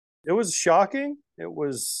It was shocking. It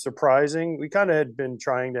was surprising. We kind of had been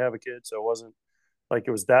trying to have a kid, so it wasn't like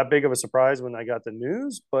it was that big of a surprise when I got the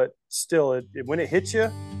news, but still, when it hits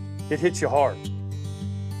you hard.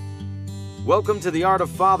 Welcome to The Art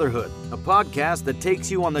of Fatherhood, a podcast that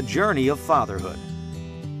takes you on the journey of fatherhood.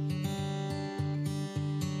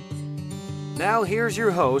 Now here's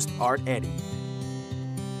your host, Art Eddy.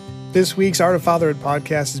 This week's Art of Fatherhood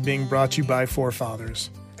podcast is being brought to you by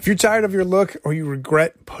Forefathers. If you're tired of your look or you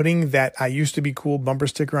regret putting that "I used to be cool" bumper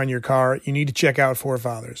sticker on your car, you need to check out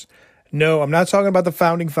Forefathers. No, I'm not talking about the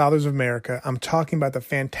founding fathers of America. I'm talking about the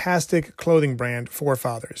fantastic clothing brand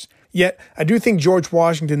Forefathers. Yet, I do think George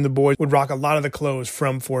Washington and the boys would rock a lot of the clothes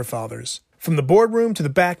from Forefathers. From the boardroom to the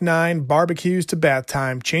back nine, barbecues to bath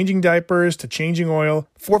time, changing diapers to changing oil,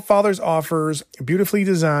 Forefathers offers beautifully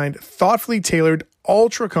designed, thoughtfully tailored,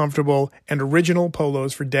 ultra comfortable, and original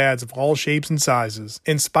polos for dads of all shapes and sizes.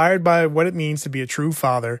 Inspired by what it means to be a true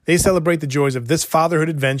father, they celebrate the joys of this fatherhood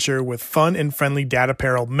adventure with fun and friendly dad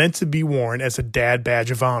apparel meant to be worn as a dad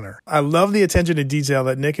badge of honor. I love the attention to detail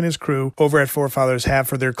that Nick and his crew over at Forefathers have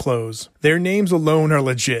for their clothes. Their names alone are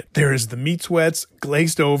legit. There is the Meat Sweats,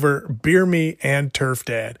 Glazed Over, Beer Me, and Turf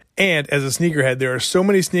Dad. And as a sneakerhead, there are so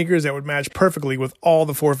many sneakers that would match perfectly with all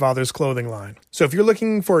the Forefathers clothing line. So if you're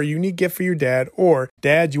looking for a unique gift for your dad, or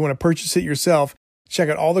dad, you want to purchase it yourself, check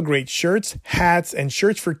out all the great shirts, hats, and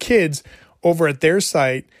shirts for kids over at their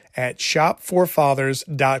site at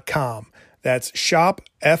shopforefathers.com. That's shop,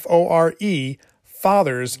 F-O-R-E,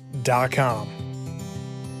 fathers.com.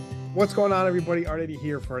 What's going on, everybody? Art Eddy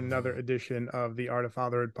here for another edition of the Art of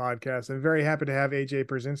Fatherhood podcast. I'm very happy to have AJ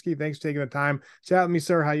Pierzynski. Thanks for taking the time to chat with me,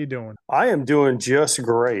 sir. How you doing? I am doing just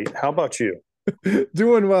great. How about you?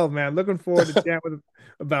 Doing well, man. Looking forward to chat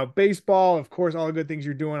about baseball. Of course, all the good things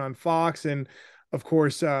you're doing on Fox, and of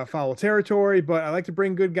course, Foul Territory. But I like to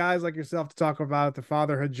bring good guys like yourself to talk about the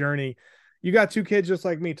fatherhood journey. You got two kids just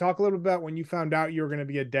like me. Talk a little bit about when you found out you were going to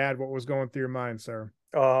be a dad. What was going through your mind, sir?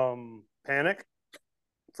 Panic.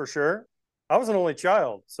 For sure. I was an only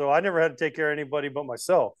child, so I never had to take care of anybody but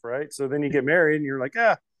myself, right? So then you get married and you're like,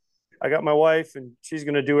 I got my wife and she's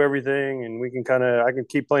going to do everything and I can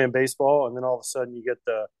keep playing baseball. And then all of a sudden you get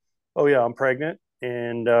oh yeah, I'm pregnant.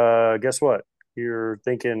 And guess what? You're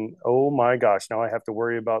thinking, oh my gosh, now I have to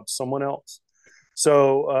worry about someone else.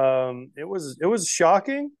 So it was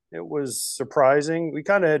shocking. It was surprising. We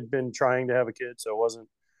kind of had been trying to have a kid, so it wasn't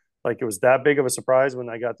like it was that big of a surprise when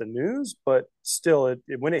I got the news, but still,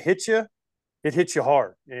 when it hits you, it hits you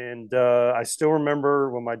hard. And I still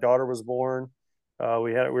remember when my daughter was born.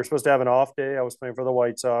 We were supposed to have an off day. I was playing for the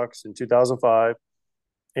White Sox in 2005,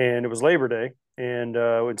 and it was Labor Day. And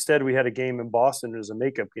instead, we had a game in Boston. It was a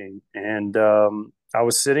makeup game, and I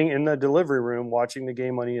was sitting in the delivery room watching the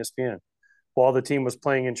game on ESPN while the team was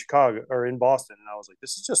playing in Chicago or in Boston. And I was like,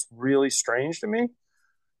 this is just really strange to me.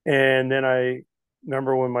 And then I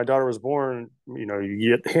remember when my daughter was born, you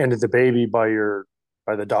get handed the baby by the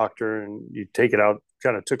doctor and you take it out,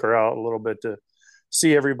 kind of took her out a little bit to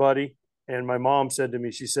see everybody. And my mom said to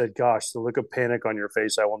me, she said, gosh, the look of panic on your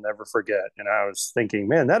face, I will never forget. And I was thinking,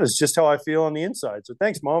 man, that is just how I feel on the inside. So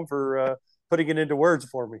thanks, Mom, for putting it into words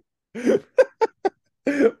for me.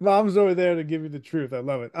 Mom's over there to give you the truth. I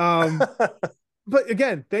love it. But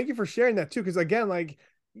again, thank you for sharing that too. Because again, like,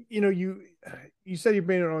 you said you're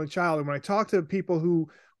being an only child. And when I talk to people who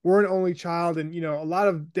were an only child, and, a lot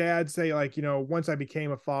of dads say like, once I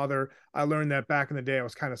became a father, I learned that back in the day, I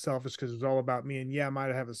was kind of selfish because it was all about me. And yeah, I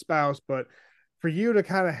might have a spouse, but for you to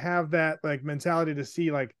kind of have that like mentality to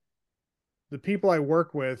see like the people I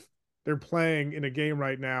work with, they're playing in a game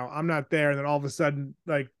right now. I'm not there. And then all of a sudden,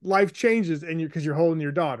 like life changes and because you're holding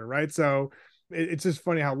your daughter. Right. So it's just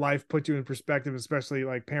funny how life puts you in perspective, especially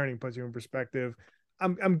like parenting puts you in perspective.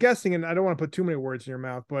 I'm guessing, and I don't want to put too many words in your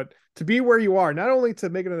mouth, but to be where you are, not only to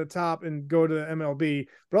make it to the top and go to the MLB,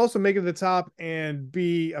 but also make it to the top and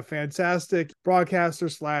be a fantastic broadcaster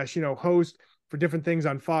slash, host for different things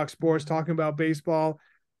on Fox Sports, talking about baseball.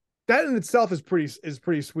 That in itself is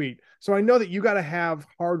pretty sweet. So I know that you got to have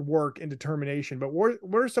hard work and determination, but what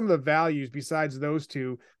are some of the values besides those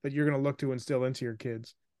two that you're going to look to instill into your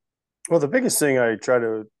kids? Well, the biggest thing I try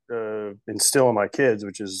to instill in my kids,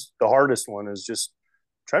 which is the hardest one, is just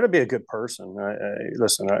try to be a good person.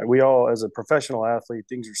 Listen, we all, as a professional athlete,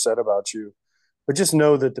 things are said about you, but just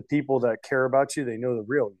know that the people that care about you, they know the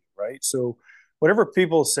real you, right? So whatever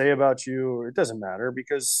people say about you, it doesn't matter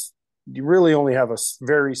because you really only have a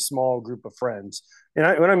very small group of friends.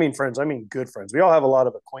 And when I mean friends, I mean good friends. We all have a lot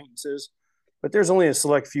of acquaintances, but there's only a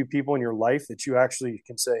select few people in your life that you actually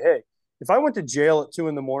can say, hey, if I went to jail at 2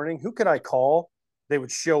 a.m, who could I call? They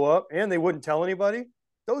would show up and they wouldn't tell anybody.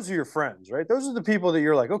 those are your friends, right? Those are the people that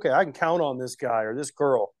you're like, okay, I can count on this guy or this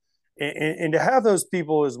girl. And to have those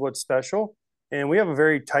people is what's special. And we have a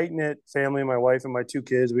very tight knit family, my wife and my two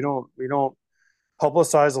kids. We don't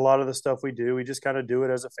publicize a lot of the stuff we do. We just kind of do it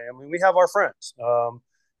as a family. We have our friends.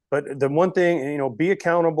 But the one thing, be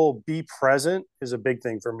accountable, be present is a big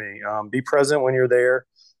thing for me. Be present when you're there,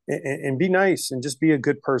 and be nice, and just be a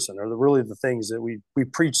good person are really the things that we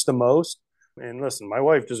preach the most. And listen, my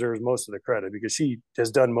wife deserves most of the credit because she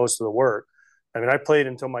has done most of the work. I mean, I played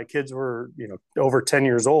until my kids were, over 10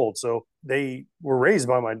 years old. So they were raised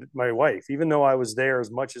by my wife, even though I was there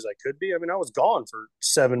as much as I could be. I mean, I was gone for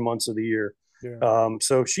 7 months of the year. Yeah.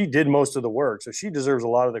 So she did most of the work. So she deserves a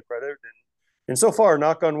lot of the credit. And so far,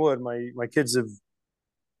 knock on wood, my kids have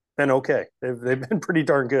been okay. They've been pretty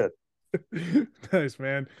darn good. Nice,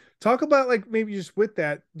 man. Talk about, like, maybe just with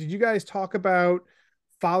that, did you guys talk about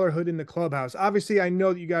fatherhood in the clubhouse? Obviously, I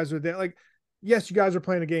know that you guys are there. Like, yes, you guys are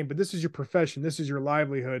playing a game, but this is your profession. This is your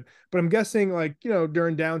livelihood. But I'm guessing, like,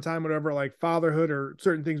 during downtime, whatever, like fatherhood or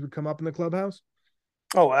certain things would come up in the clubhouse.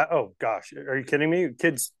 Oh gosh, are you kidding me?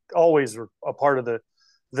 Kids always were a part of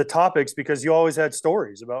the topics because you always had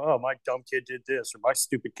stories about, oh, my dumb kid did this or my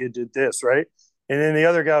stupid kid did this, right? And then the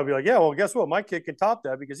other guy would be like, yeah, well, guess what? My kid can top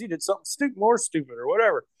that because he did something more stupid or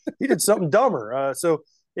whatever. He did something dumber. So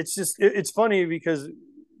it's funny because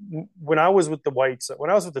when I was with the Whites, when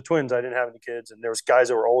I was with the Twins, I didn't have any kids, and there was guys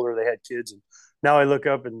that were older, they had kids, and now I look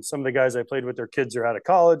up and some of the guys I played with, their kids are out of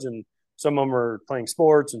college, and some of them are playing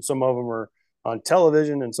sports, and some of them are on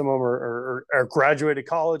television, and some of them are graduated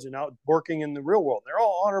college and out working in the real world. They're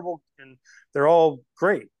all honorable and they're all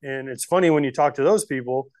great. And it's funny when you talk to those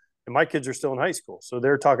people, and my kids are still in high school, so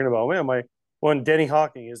they're talking about, man, my one Denny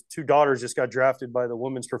Hawking, his two daughters just got drafted by the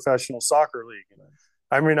women's professional soccer league. And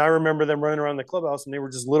I mean, I remember them running around the clubhouse and they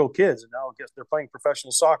were just little kids, and now I guess they're playing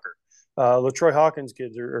professional soccer. LaTroy Hawkins'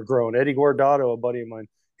 kids are grown. Eddie Guardado, a buddy of mine,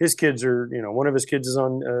 his kids are, one of his kids is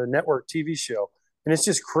on a network TV show. And it's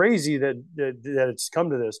just crazy that it's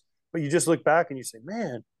come to this. But you just look back and you say,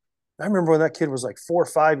 man, I remember when that kid was like 4 or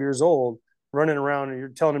 5 years old running around and you're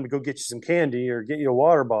telling him to go get you some candy or get you a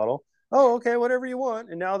water bottle. Oh, okay, whatever you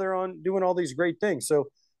want. And now they're on doing all these great things. So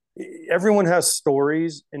everyone has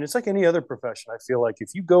stories, and it's like any other profession. I feel like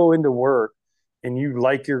if you go into work and you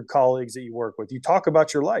like your colleagues that you work with, you talk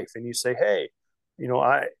about your life and you say, hey,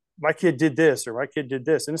 my kid did this or my kid did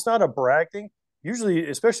this. And it's not a brag thing. Usually,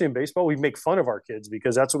 especially in baseball, we make fun of our kids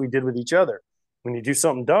because that's what we did with each other. When you do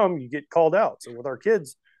something dumb, you get called out. So with our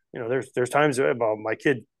kids, there's times about my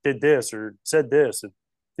kid did this or said this, and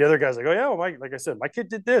the other guy's like, oh yeah, well, like I said, my kid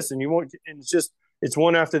did this, and you won't. And it's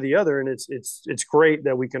one after the other, and it's great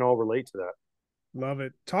that we can all relate to that. Love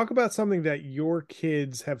it. Talk about something that your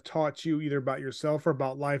kids have taught you either about yourself or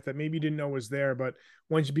about life that maybe you didn't know was there, but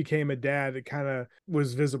once you became a dad, it kind of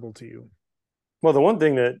was visible to you. Well, the one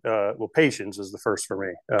thing that, patience is the first for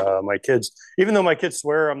me. My kids, even though my kids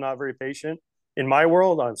swear I'm not very patient, in my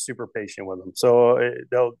world, I'm super patient with them. So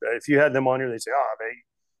if you had them on here, they say, oh,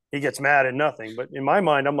 he gets mad at nothing. But in my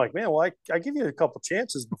mind, I'm like, man, well, I give you a couple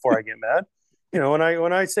chances before I get mad.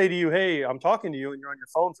 When I say to you, hey, I'm talking to you and you're on your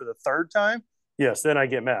phone for the third time, yes, then I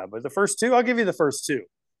get mad. But the first two, I'll give you the first two.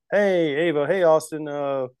 Hey, Ava, hey, Austin,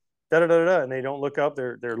 da da da da, and they don't look up.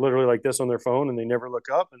 They're literally like this on their phone, and they never look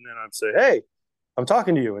up. And then I'd say, hey, I'm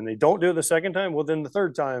talking to you, and they don't do it the second time. Well, then the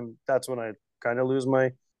third time, that's when I kind of lose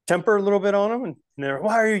my temper a little bit on them. And they're,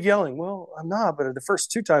 why are you yelling? Well, I'm not, but the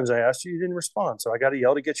first two times I asked you, you didn't respond. So I got to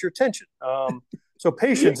yell to get your attention. So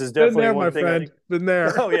patience is definitely there, one my thing. Friend. Been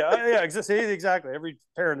there. Oh yeah, exactly. Every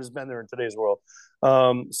parent has been there in today's world.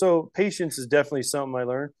 So patience is definitely something I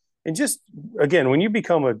learned. And just again, when you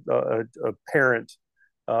become a parent,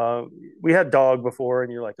 we had dog before,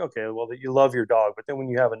 and you're like, okay, well, you love your dog, but then when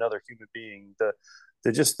you have another human being,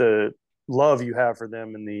 the love you have for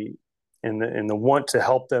them and the want to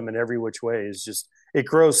help them in every which way is just, it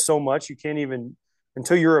grows so much. You can't even,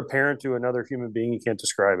 until you're a parent to another human being, you can't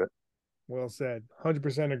describe it. Well said.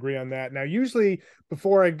 100% agree on that. Now, usually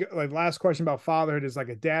before I go, like, last question about fatherhood is like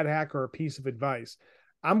a dad hack or a piece of advice.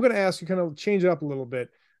 I'm going to ask you, kind of change it up a little bit,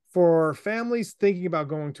 for families thinking about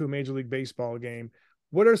going to a Major League Baseball game.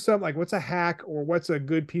 What are some, like, what's a hack or what's a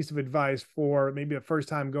good piece of advice for maybe the first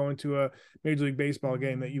time going to a Major League Baseball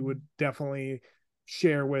game that you would definitely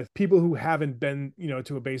share with people who haven't been,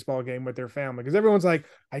 to a baseball game with their family? Because everyone's like,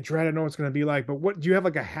 I dread to know what it's going to be like, but what do you have,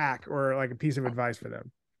 like a hack or like a piece of advice for them?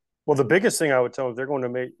 Well, the biggest thing I would tell them, if they're going to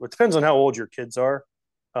make, it depends on how old your kids are,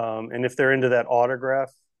 and if they're into that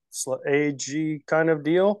autograph age kind of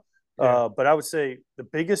deal. Yeah. But I would say the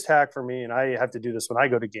biggest hack for me, and I have to do this when I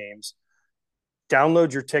go to games,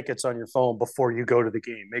 download your tickets on your phone before you go to the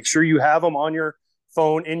game. Make sure you have them on your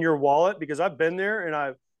phone in your wallet, because I've been there and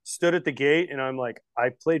I've stood at the gate and I'm like,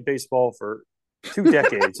 I played baseball for 2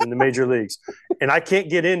 decades in the major leagues and I can't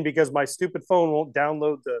get in because my stupid phone won't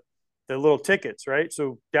download the little tickets, right?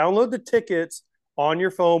 So download the tickets on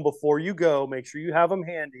your phone before you go. Make sure you have them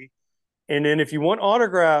handy. And then if you want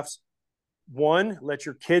autographs, one, let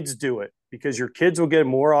your kids do it because your kids will get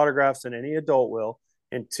more autographs than any adult will.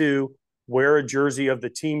 And two, wear a jersey of the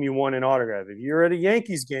team you want an autograph. If you're at a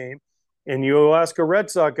Yankees game and you ask a Red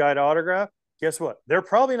Sox guy to autograph, guess what? They're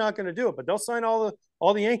probably not going to do it, but they'll sign all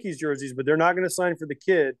the Yankees jerseys, but they're not going to sign for the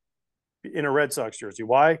kid in a Red Sox jersey.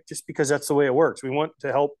 Why? Just because that's the way it works. We want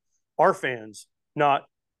to help our fans, not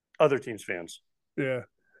other teams' fans. Yeah.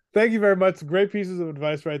 Thank you very much. Great pieces of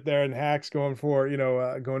advice right there, and hacks going for,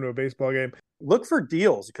 going to a baseball game. Look for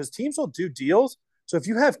deals because teams will do deals. So if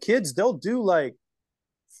you have kids, they'll do like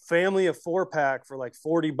family of 4-pack for like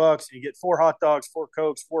 $40. And you get 4 hot dogs, 4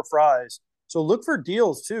 Cokes, 4 fries. So look for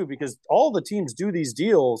deals too, because all the teams do these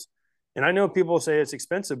deals. And I know people say it's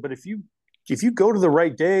expensive, but if you go to the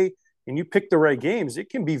right day and you pick the right games, it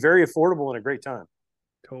can be very affordable and a great time.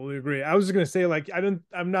 Totally agree. I was just gonna say, like, I'm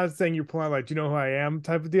not saying you're playing like, do you know who I am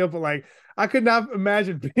type of deal, but like, I could not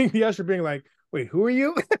imagine being the usher being like, wait, who are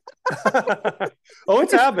you? Oh,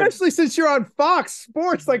 it's happened. Especially since you're on Fox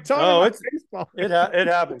Sports, like talking about baseball. It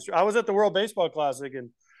happens. I was at the World Baseball Classic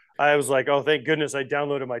and I was like, oh, thank goodness I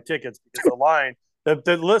downloaded my tickets because the line,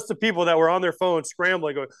 the list of people that were on their phone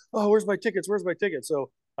scrambling, going, oh, where's my tickets? Where's my tickets?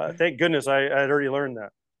 So thank goodness I had already learned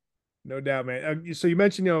that. No doubt, man. So you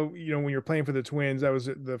mentioned, when you're playing for the Twins, that was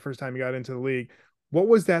the first time you got into the league. What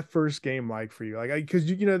was that first game like for you? Like, because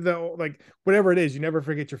whatever it is, you never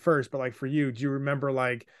forget your first. But like for you, do you remember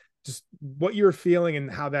like just what you were feeling and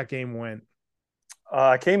how that game went?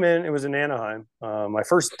 I came in. It was in Anaheim. My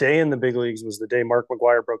first day in the big leagues was the day Mark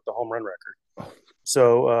McGwire broke the home run record.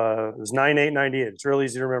 So it was 9-8-98. It's real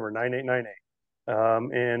easy to remember,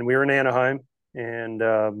 9-8-9-8. And we were in Anaheim, and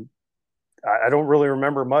I don't really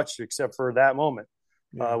remember much except for that moment.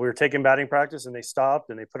 Yeah. We were taking batting practice, and they stopped,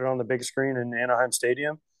 and they put it on the big screen in Anaheim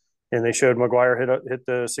Stadium, and they showed McGwire hit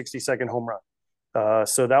the 60-second home run.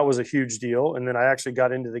 So that was a huge deal. And then I actually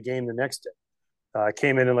got into the game the next day. I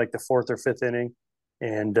came in like the 4th or 5th inning,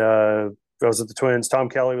 and I was at the Twins. Tom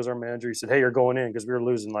Kelly was our manager. He said, "Hey, you're going in," because we were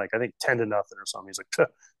losing like I think 10-0 or something. He's like,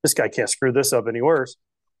 "This guy can't screw this up any worse."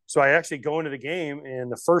 So I actually go into the game,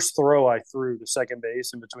 and the first throw I threw to second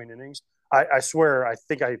base in between innings, I swear I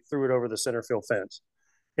think I threw it over the center field fence.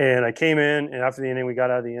 And I came in, and after the inning, we got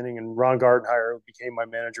out of the inning, and Ron Gardenhire, who became my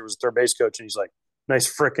manager, was the third base coach, and he's like,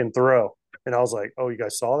 "Nice frickin' throw." And I was like, "Oh, you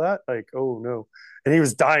guys saw that?" Like, "Oh no!" And he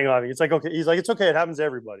was dying on me. It's like, okay, he's like, "It's okay, it happens to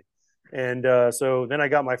everybody." And so then I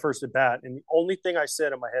got my first at bat, and the only thing I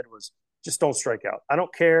said in my head was, "Just don't strike out. I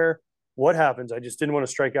don't care what happens. I just didn't want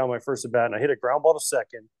to strike out my first at bat." And I hit a ground ball to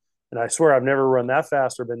second, and I swear I've never run that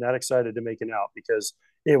fast or been that excited to make an out because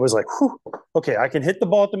it was like, whew, okay, I can hit the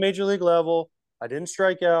ball at the major league level. I didn't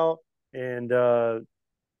strike out, and that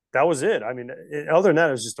was it. I mean, other than that,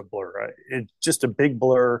 it was just a blur. Right? Just a big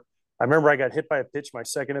blur. I remember I got hit by a pitch my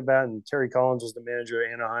second at bat, and Terry Collins was the manager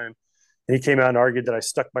at Anaheim, and he came out and argued that I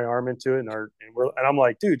stuck my arm into it, and I'm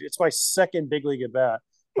like, dude, it's my second big league at bat,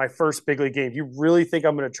 my first big league game. You really think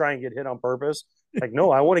I'm going to try and get hit on purpose? Like, no,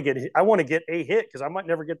 I want to get hit. I want to get a hit because I might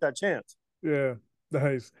never get that chance. Yeah,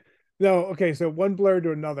 nice. No, okay, so one blur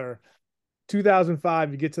to another.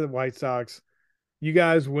 2005, you get to the White Sox. You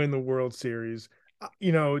guys win the World Series.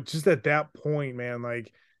 Just at that point, man,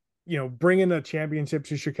 like, bringing a championship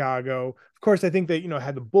to Chicago. Of course, I think they,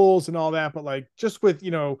 had the Bulls and all that, but like just with,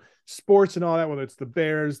 sports and all that, whether it's the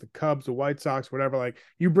Bears, the Cubs, the White Sox, whatever, like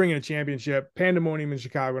you bring in a championship, pandemonium in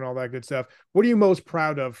Chicago and all that good stuff. What are you most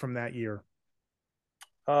proud of from that year?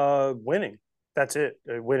 Winning. That's it.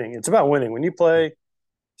 Winning. It's about winning. When you play,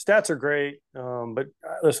 stats are great. But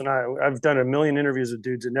listen, I've done a million interviews with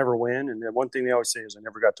dudes that never win. And the one thing they always say is I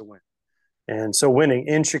never got to win. And so winning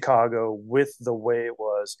in Chicago with the way it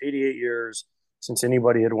was, 88 years since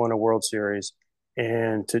anybody had won a World Series,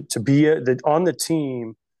 and to be on the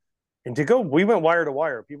team and to go, we went wire to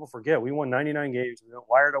wire. People forget we won 99 games. We went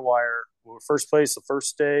wire to wire. We were first place the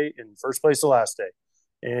first day and first place the last day.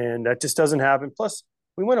 And that just doesn't happen. Plus,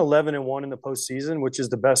 we went 11-1 in the postseason, which is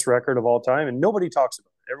the best record of all time. And nobody talks about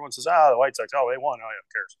it. Everyone says, the White Sox, they won. Oh, yeah,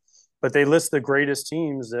 who cares? But they list the greatest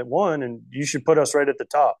teams that won, and you should put us right at the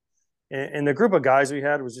top. And the group of guys we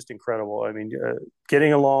had was just incredible. I mean,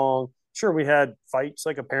 getting along. Sure, we had fights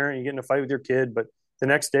like a parent. You get in a fight with your kid, but the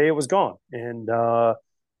next day it was gone. And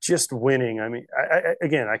just winning. I mean,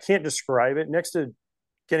 I can't describe it. Next to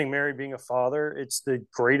getting married, being a father, it's the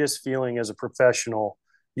greatest feeling as a professional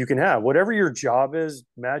you can have. Whatever your job is,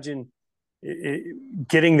 imagine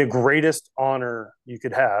getting the greatest honor you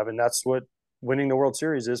could have, and that's what winning the World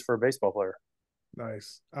Series is for a baseball player.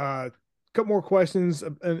 Nice. Couple more questions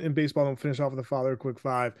in baseball, and we'll finish off with the father quick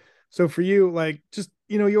five. So for you, like, just,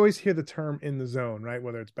 you always hear the term in the zone, right?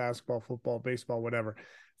 Whether it's basketball, football, baseball, whatever.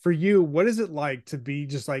 For you, what is it like to be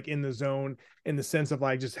just like in the zone, in the sense of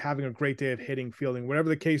like just having a great day of hitting, fielding, whatever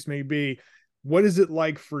the case may be? What is it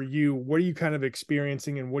like for you? What are you kind of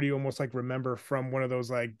experiencing, and what do you almost like remember from one of those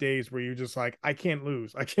like days where you're just like, I can't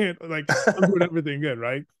lose. I can't, like, I'm doing everything good,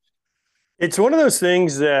 right? It's one of those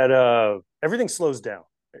things that everything slows down.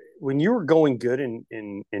 When you were going good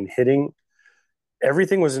in hitting,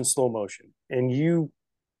 everything was in slow motion, and you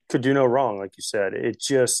could do no wrong, like you said.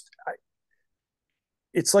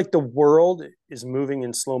 It's like the world is moving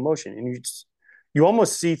in slow motion, and you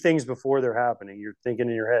almost see things before they're happening. You're thinking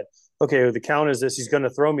in your head, okay, the count is this. He's going to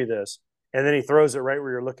throw me this, and then he throws it right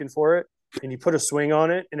where you're looking for it, and you put a swing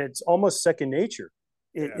on it, and it's almost second nature.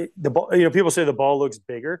 Yeah. The ball, people say the ball looks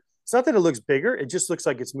bigger. It's not that it looks bigger; it just looks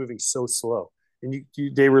like it's moving so slow. And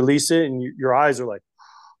they release it, and your eyes are like,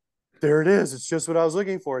 there it is. It's just what I was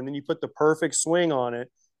looking for. And then you put the perfect swing on it,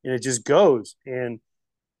 and it just goes. And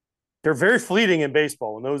they're very fleeting in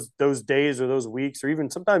baseball. And those days or those weeks, or even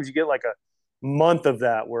sometimes you get like a month of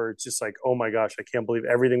that where it's just like, oh my gosh, I can't believe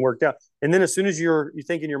everything worked out. And then as soon as you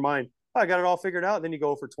think in your mind, oh, I got it all figured out, then you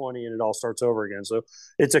go for 20 and it all starts over again. So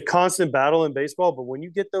it's a constant battle in baseball. But when you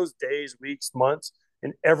get those days, weeks, months,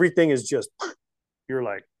 and everything is just, you're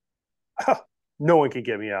like, oh, no one can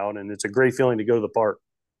get me out. And it's a great feeling to go to the park.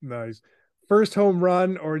 Nice. First home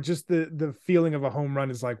run, or just the feeling of a home run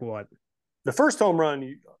is like what? The first home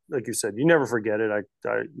run, like you said, you never forget it.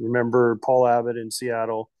 I remember Paul Abbott in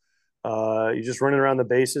Seattle. You're just running around the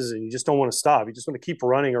bases, and you just don't want to stop. You just want to keep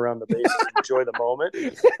running around the bases and enjoy the moment.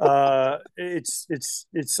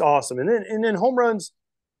 It's awesome. And then home runs,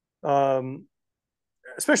 um,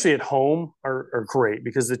 especially at home, are great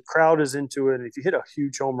because the crowd is into it. And if you hit a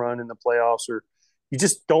huge home run in the playoffs, or you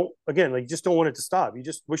just don't, again, like you just don't want it to stop. You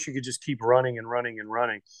just wish you could just keep running and running and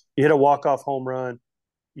running. You hit a walk-off home run,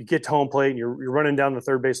 you get to home plate, and you're running down the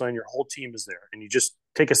third baseline, your whole team is there. And you just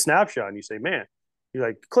take a snapshot and you say, man, you're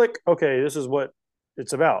like, click, okay, this is what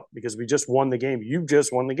it's about because we just won the game. You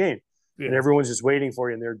just won the game. And Yeah. everyone's just waiting for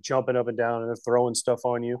you, and they're jumping up and down and they're throwing stuff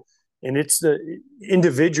on you. And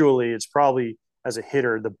individually, it's probably as a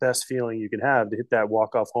hitter, the best feeling you can have to hit that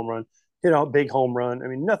walk-off home run, hit a big home run. I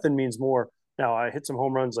mean, nothing means more. Now, I hit some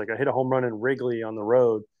home runs, like I hit a home run in Wrigley on the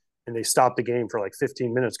road, and they stopped the game for like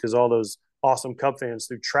 15 minutes because all those awesome Cub fans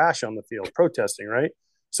threw trash on the field protesting, right?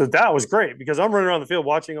 So that was great because I'm running around the field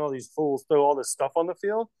watching all these fools throw all this stuff on the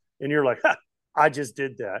field, and you're like, ha, I just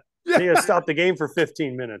did that. And you got to stop the game for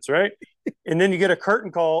 15 minutes, right? And then you get a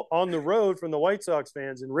curtain call on the road from the White Sox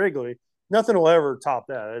fans in Wrigley. Nothing will ever top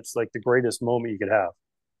that. It's like the greatest moment you could have.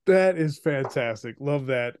 That is fantastic. Love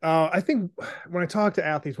that. I think when I talk to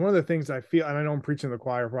athletes, one of the things I feel, and I know I'm preaching to the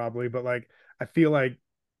choir probably, but like I feel like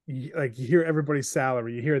you hear everybody's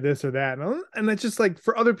salary, you hear this or that, and it's just like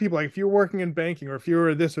for other people, like if you're working in banking or if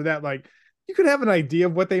you're this or that, like you could have an idea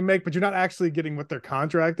of what they make, but you're not actually getting what their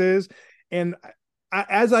contract is. And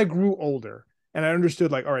as I grew older, and I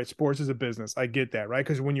understood, like, all right, sports is a business. I get that, right?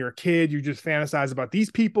 Because when you're a kid, you just fantasize about these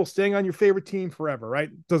people staying on your favorite team forever, right?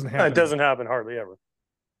 It doesn't It happen. doesn't happen hardly ever.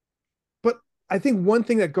 But I think one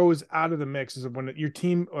thing that goes out of the mix is when your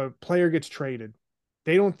team or player gets traded,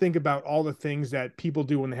 they don't think about all the things that people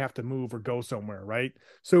do when they have to move or go somewhere, right?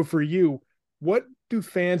 So for you, what do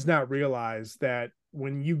fans not realize that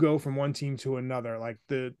when you go from one team to another, like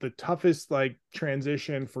the toughest like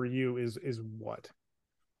transition for you is what?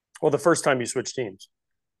 Well, the first time you switch teams,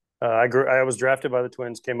 I was drafted by the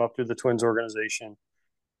Twins, came up through the Twins organization,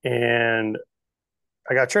 and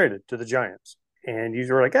I got traded to the Giants. And you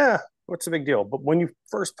were like, what's the big deal? But when you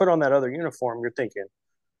first put on that other uniform, you're thinking,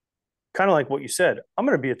 kind of like what you said, I'm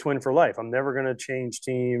going to be a Twin for life. I'm never going to change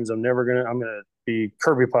teams. I'm going to be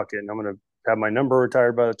Kirby Puckett, and I'm going to have my number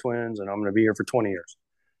retired by the Twins, and I'm going to be here for 20 years.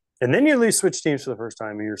 And then you at least switch teams for the first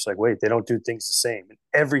time, and you're just like, wait, they don't do things the same. And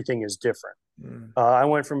everything is different. I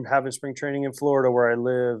went from having spring training in Florida where I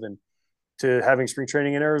live and to having spring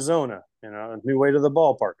training in Arizona, a new way to the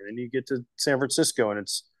ballpark. And then you get to San Francisco, and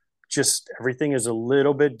it's just everything is a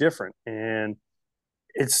little bit different. And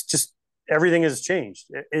it's just everything has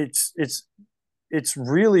changed. It's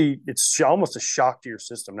almost a shock to your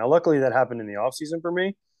system. Now, luckily that happened in the off season for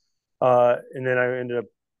me. And then I ended up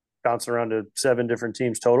bouncing around to 7 different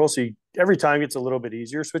teams total. So every time gets a little bit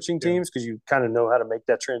easier switching teams because you kind of know how to make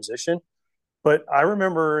that transition. But I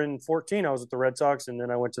remember in 14, I was with the Red Sox, and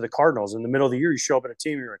then I went to the Cardinals. In the middle of the year, you show up at a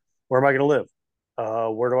team, you're like, where am I going to live?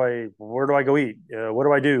 Where do I go eat? What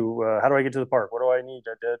do I do? How do I get to the park? What do I need?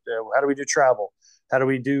 How do we do travel? How do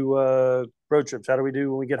we do road trips? How do we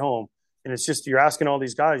do when we get home? And it's just you're asking all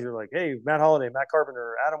these guys. You're like, hey, Matt Holliday, Matt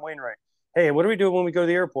Carpenter, Adam Wainwright. Hey, what do we do when we go to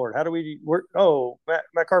the airport? How do we work? Oh,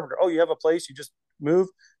 Matt Carpenter. Oh, you have a place? You just move?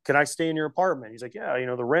 Can I stay in your apartment? He's like, yeah,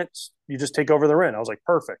 the rents. You just take over the rent. I was like,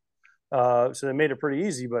 perfect. So they made it pretty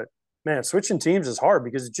easy. But man, switching teams is hard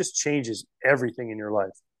because it just changes everything in your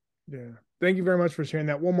life. Yeah. Thank you very much for sharing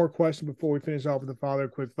that. One more question before we finish off with the father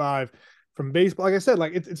quick five from baseball. Like I said,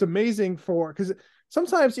 like it's amazing because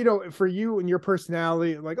sometimes, for you and your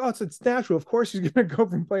personality, like, oh, it's natural. Of course, you're going to go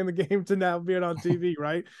from playing the game to now being on TV,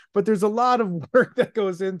 right? But there's a lot of work that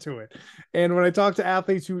goes into it. And when I talk to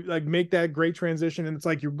athletes who like make that great transition, and it's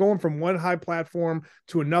like you're going from one high platform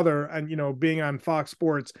to another and, being on Fox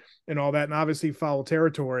Sports and all that, and obviously foul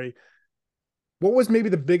territory. What was maybe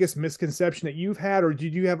the biggest misconception that you've had, or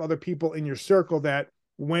did you have other people in your circle that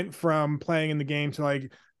went from playing in the game to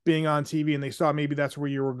like being on TV and they saw maybe that's where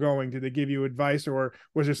you were going? Did they give you advice, or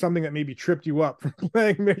was there something that maybe tripped you up from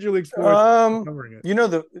playing Major League Sports and covering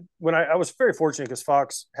it? When I was very fortunate because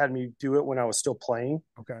Fox had me do it when I was still playing.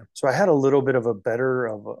 Okay. So I had a little bit of a better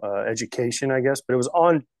of education, I guess, but it was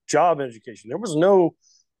on job education. There was no,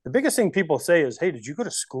 the biggest thing people say is, hey, did you go to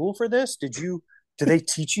school for this? Did they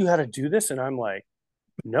teach you how to do this? And I'm like,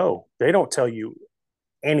 no, they don't tell you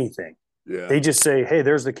anything. Yeah. They just say, hey,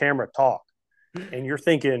 there's the camera, talk. And you're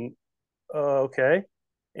thinking, okay.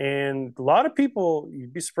 And a lot of people,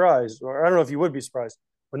 you'd be surprised, or I don't know if you would be surprised,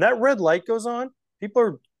 when that red light goes on,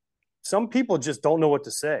 some people just don't know what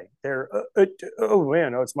to say. They're, oh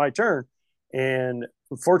man, oh, it's my turn. And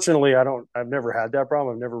unfortunately, I've never had that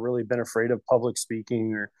problem. I've never really been afraid of public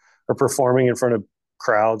speaking or performing in front of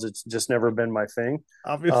crowds. It's just never been my thing.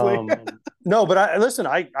 Obviously. No, but listen,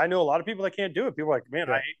 I know a lot of people that can't do it. People are like, man,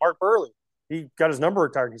 Yeah. I hate Mark Burley. He got his number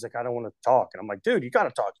retired. He's like, I don't want to talk. And I'm like, dude, you got to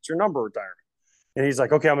talk. It's your number retirement. And he's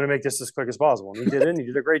like, okay, I'm going to make this as quick as possible. And he did it, and he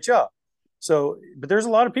did a great job. So, but there's a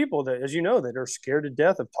lot of people that, as you know, that are scared to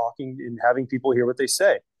death of talking and having people hear what they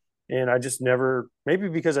say. And I just never, maybe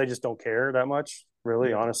because I just don't care that much, really,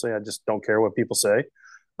 Yeah. honestly, I just don't care what people say.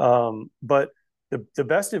 But the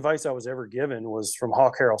best advice I was ever given was from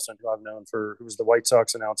Hawk Harrelson, who was the White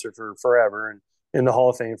Sox announcer for forever and in the Hall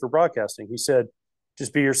of Fame for broadcasting. He said,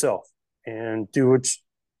 just be yourself and do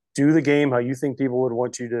the game how you think people would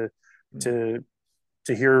want you to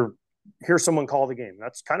hear someone call the game.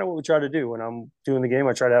 That's kind of what we try to do when I'm doing the game.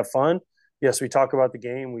 I try to have fun. Yes, we talk about the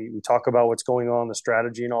game. We talk about what's going on, the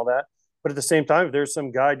strategy and all that. But at the same time, if there's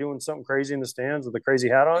some guy doing something crazy in the stands with a crazy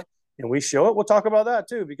hat on and we show it, we'll talk about that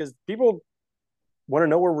too, because people want to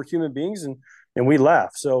know where we're human beings and we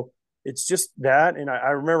laugh. So it's just that. And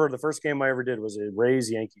I remember the first game I ever did was a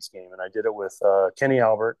Rays Yankees game. And I did it with Kenny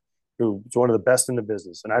Albert, who was one of the best in the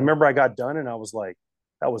business. And I remember I got done and I was like,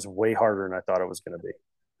 that was way harder than I thought it was going to be.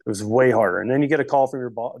 It was way harder. And then you get a call from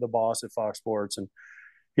the boss at Fox Sports, and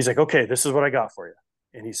he's like, okay, this is what I got for you.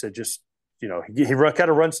 And he said, just, he kind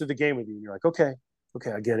of runs through the game with you. And you're like, okay,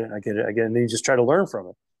 I get it. And then you just try to learn from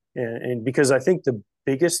it. And because I think the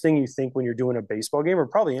biggest thing you think when you're doing a baseball game or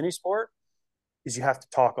probably any sport is you have to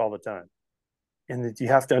talk all the time. And that you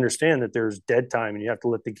have to understand that there's dead time and you have to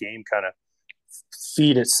let the game kind of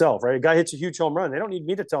feed itself, right? A guy hits a huge home run. They don't need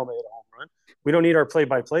me to tell him he hit a home run. We don't need our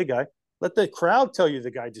play-by-play guy. Let the crowd tell you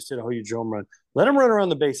the guy just hit a huge home run. Let him run around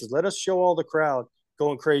the bases. Let us show all the crowd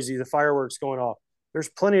going crazy, the fireworks going off. There's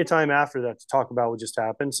plenty of time after that to talk about what just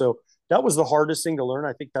happened. So that was the hardest thing to learn.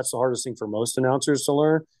 I think that's the hardest thing for most announcers to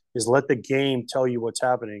learn is let the game tell you what's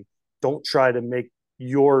happening. Don't try to make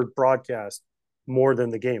your broadcast more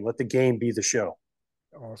than the game. Let the game be the show.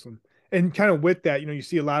 Awesome. And kind of with that, you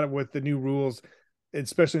see a lot of with the new rules,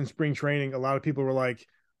 especially in spring training, a lot of people were like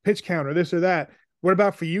pitch count or this or that. What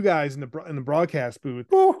about for you guys in the broadcast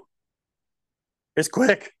booth? Ooh, it's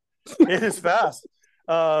quick. It is fast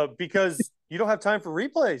because you don't have time for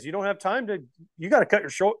replays. You don't have time you got to cut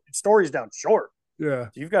your stories down short. Yeah.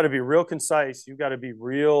 You've got to be real concise. You've got to be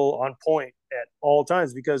real on point at all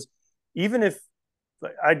times because even if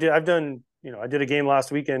I did a game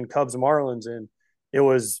last weekend, Cubs Marlins, and it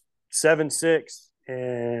was 7-6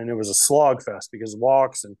 and it was a slog fest because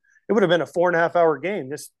walks, and it would have been a 4.5 hour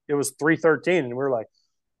game. It was 3:13 and we're like,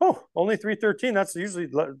 oh, only 3:13. That's usually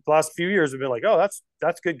the last few years have been like, oh,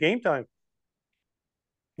 that's good game time.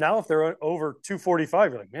 Now, if they're over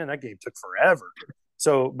 2:45, you're like, man, that game took forever.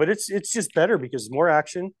 So, but it's just better because more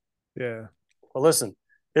action. Yeah. But listen,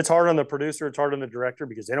 it's hard on the producer, it's hard on the director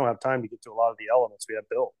because they don't have time to get to a lot of the elements we have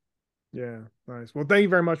built. Yeah, nice. Well, thank you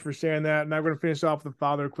very much for sharing that. And I'm going to finish off with the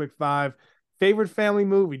father quick five. Favorite family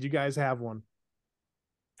movie? Do you guys have one?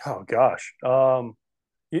 Oh gosh.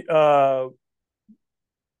 Uh,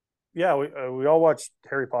 yeah, we all watched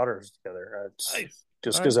Harry Potter's together. It's Nice.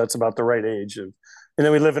 just because Nice. that's about the right age of, and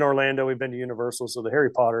then we live in Orlando. We've been to Universal, so the Harry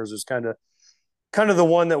Potter's is kind of the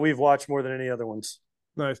one that we've watched more than any other ones.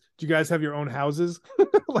 Nice. Do you guys have your own houses?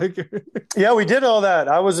 Like Yeah, we did all that.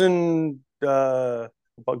 I was in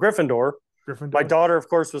Gryffindor. My Gryffindor, daughter, of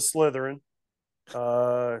course, was Slytherin.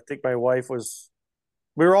 I think my wife was.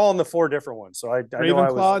 We were all in the four different ones, so I know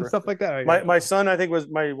I was. Ravenclaw, and stuff like that. My son, I think was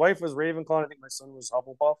my wife was Ravenclaw. And I think my son was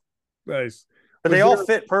Hufflepuff. Nice. But they Was all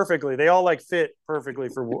there fit perfectly. They all like fit perfectly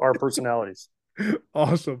for our personalities.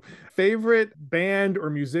 awesome favorite band or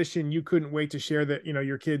musician you couldn't wait to share that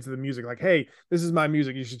your kids the music? Like, hey, this is my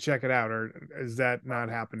music. You should check it out. Or is that not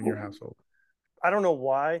happening in your household? I don't know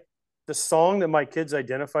why. The song that my kids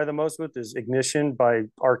identify the most with is Ignition by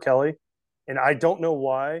R. Kelly. And I don't know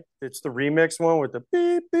why. It's the remix one with the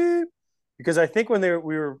beep beep. Because I think when it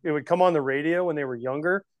would come on the radio when they were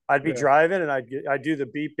younger. I'd be Yeah. driving and I'd do the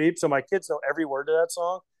beep beep. So my kids know every word to that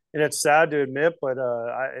song. And it's sad to admit, but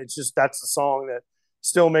it's just that's the song that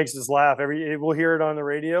still makes us laugh. We'll hear it on the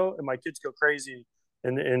radio, and my kids go crazy,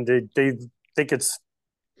 and they think it's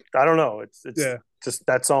I don't know. It's Yeah. just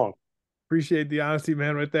that song. Appreciate the honesty,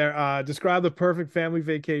 man, right there. Describe the perfect family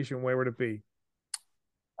vacation. Where would it be?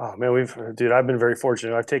 Oh man, dude, I've been very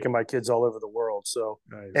fortunate. I've taken my kids all over the world, so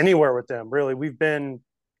Nice. anywhere with them, really. We've been,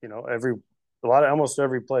 almost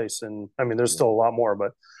every place, and I mean, there's still a lot more,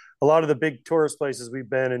 but a lot of the big tourist places we've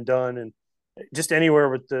been and done, and just anywhere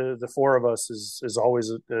with the four of us is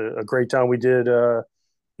always a great time. We did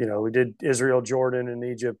Israel, Jordan, and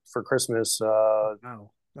Egypt for Christmas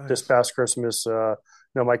Wow. this Nice. past Christmas.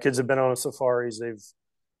 My kids have been on safaris.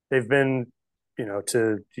 They've been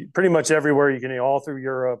to pretty much everywhere you can, all through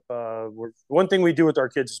Europe. One thing we do with our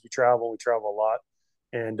kids is we travel. We travel a lot,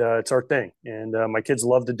 and it's our thing. And my kids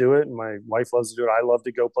love to do it, and my wife loves to do it. I love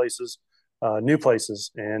to go places, new places,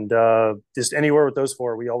 and just anywhere with those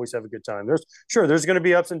four, we always have a good time. There's going to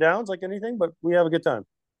be ups and downs like anything, but we have a good time.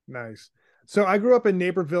 Nice. So I grew up in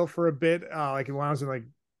Naperville for a bit, like when I was in like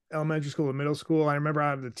elementary school and middle school. I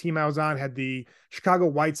remember the team I was on had the Chicago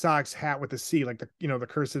White Sox hat with the C, like the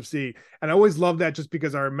cursive C. And I always loved that just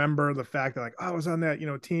because I remember the fact that like, oh, I was on that,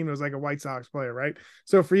 team. It was like a White Sox player, right?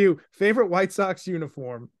 So for you, favorite White Sox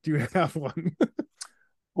uniform, do you have one?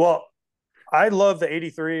 Well, I love the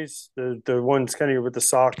 83s, the ones kind of with the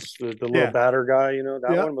socks, the little Yeah. batter guy, that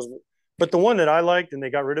Yeah. one was. But the one that I liked and they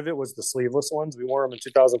got rid of it was the sleeveless ones. We wore them in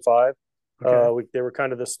 2005. Okay. They were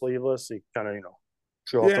kind of the sleeveless. You kind of,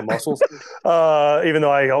 show off Yeah. the muscles, even though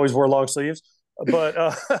I always wore long sleeves. But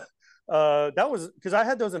that was because I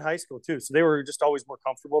had those in high school too. So they were just always more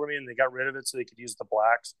comfortable to me and they got rid of it so they could use the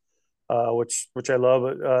blacks, which I love.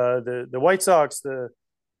 The White Sox,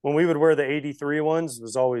 when we would wear the 83 ones, it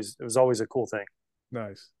was always a cool thing.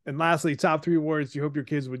 Nice. And lastly, top three words you hope your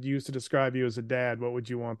kids would use to describe you as a dad. What would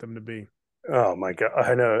you want them to be? Oh my God.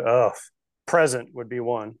 I know. Present would be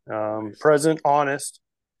one. Nice. Present, honest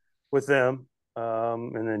with them.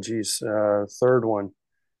 And then, geez, third one,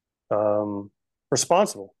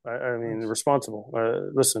 responsible. I mean, Nice. responsible.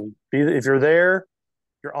 Listen, if you're there,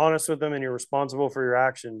 you're honest with them, and you're responsible for your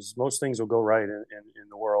actions. Most things will go right in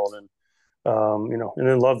the world, and and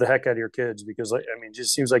then love the heck out of your kids because, like, I mean, it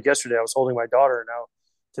just seems like yesterday I was holding my daughter, and now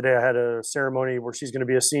today I had a ceremony where she's going to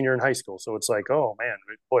be a senior in high school. So it's like, oh man,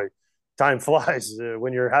 boy, time flies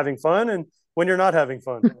when you're having fun and when you're not having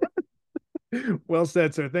fun. Well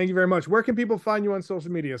said, sir. Thank you very much. Where can people find you on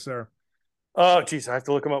social media, sir? Oh, geez, I have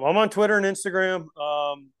to look them up. I'm on Twitter and Instagram.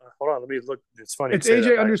 Hold on, let me look. It's funny you It's say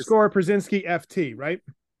that. AJ underscore Pierzynski FT, right?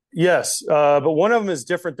 Yes, but one of them is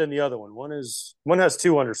different than the other one. One has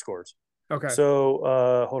two underscores. Okay.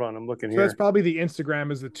 So hold on, I'm looking So that's here. probably the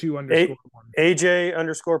Instagram is the two underscore one. AJ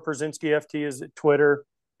underscore Pierzynski FT is Twitter,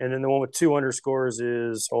 and then the one with two underscores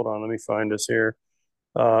is. Hold on, let me find this here.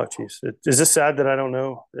 Geez, is this sad that I don't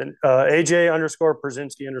know? AJ underscore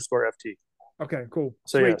Pierzynski underscore FT. Okay, cool.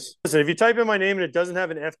 So Sweet. yes, listen, if you type in my name and it doesn't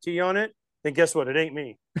have an FT on it, then guess what? It ain't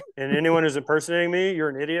me. And anyone who's impersonating me, you're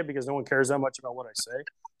an idiot because no one cares that much about what I say.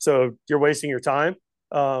 So you're wasting your time.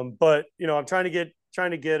 But I'm trying to get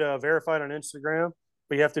verified on Instagram,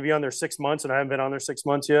 but you have to be on there 6 months, and I haven't been on there 6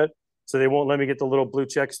 months yet. So they won't let me get the little blue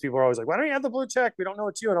checks. People are always like, "Why don't you have the blue check? We don't know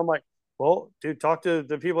it's you." And I'm like, "Well, dude, talk to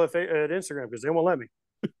the people at Instagram because they won't let me."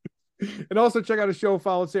 And also check out his show,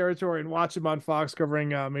 Follow Territory, and watch him on Fox covering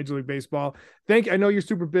Major League Baseball. I know you're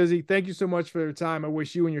super busy. Thank you so much for your time. I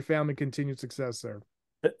wish you and your family continued success, sir.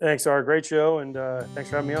 Thanks, Art. Great show, and thanks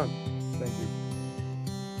for having me on. Thank you.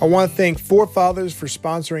 I want to thank Four Fathers for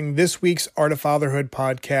sponsoring this week's Art of Fatherhood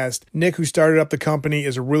podcast. Nick, who started up the company,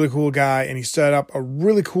 is a really cool guy, and he set up a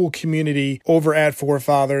really cool community over at Four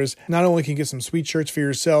Fathers. Not only can you get some sweet shirts for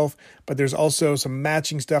yourself, but there's also some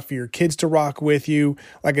matching stuff for your kids to rock with you.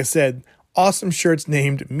 Like I said, awesome shirts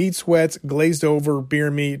named Meat Sweats, Glazed Over, Beer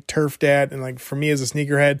Meat, Turf Dad, and like for me as a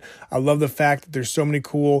sneakerhead, I love the fact that there's so many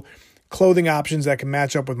cool clothing options that can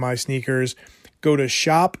match up with my sneakers. Go to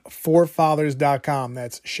shop4fathers.com.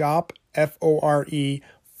 That's shop, F-O-R-E,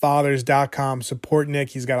 fathers.com. Support Nick.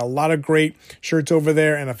 He's got a lot of great shirts over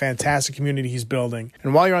there and a fantastic community he's building.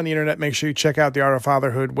 And while you're on the internet, make sure you check out the Art of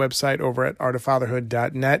Fatherhood website over at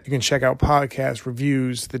artoffatherhood.net. You can check out podcasts,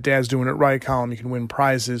 reviews, the Dad's Doing It Right column. You can win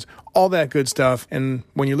prizes, all that good stuff. And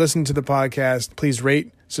when you listen to the podcast, please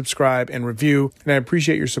rate, subscribe, and review. And I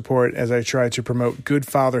appreciate your support as I try to promote good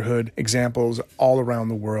fatherhood examples all around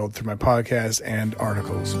the world through my podcasts and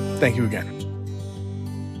articles. Thank you again.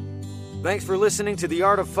 Thanks for listening to the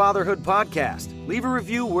Art of Fatherhood podcast. Leave a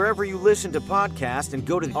review wherever you listen to podcasts and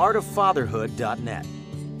go to artoffatherhood.net.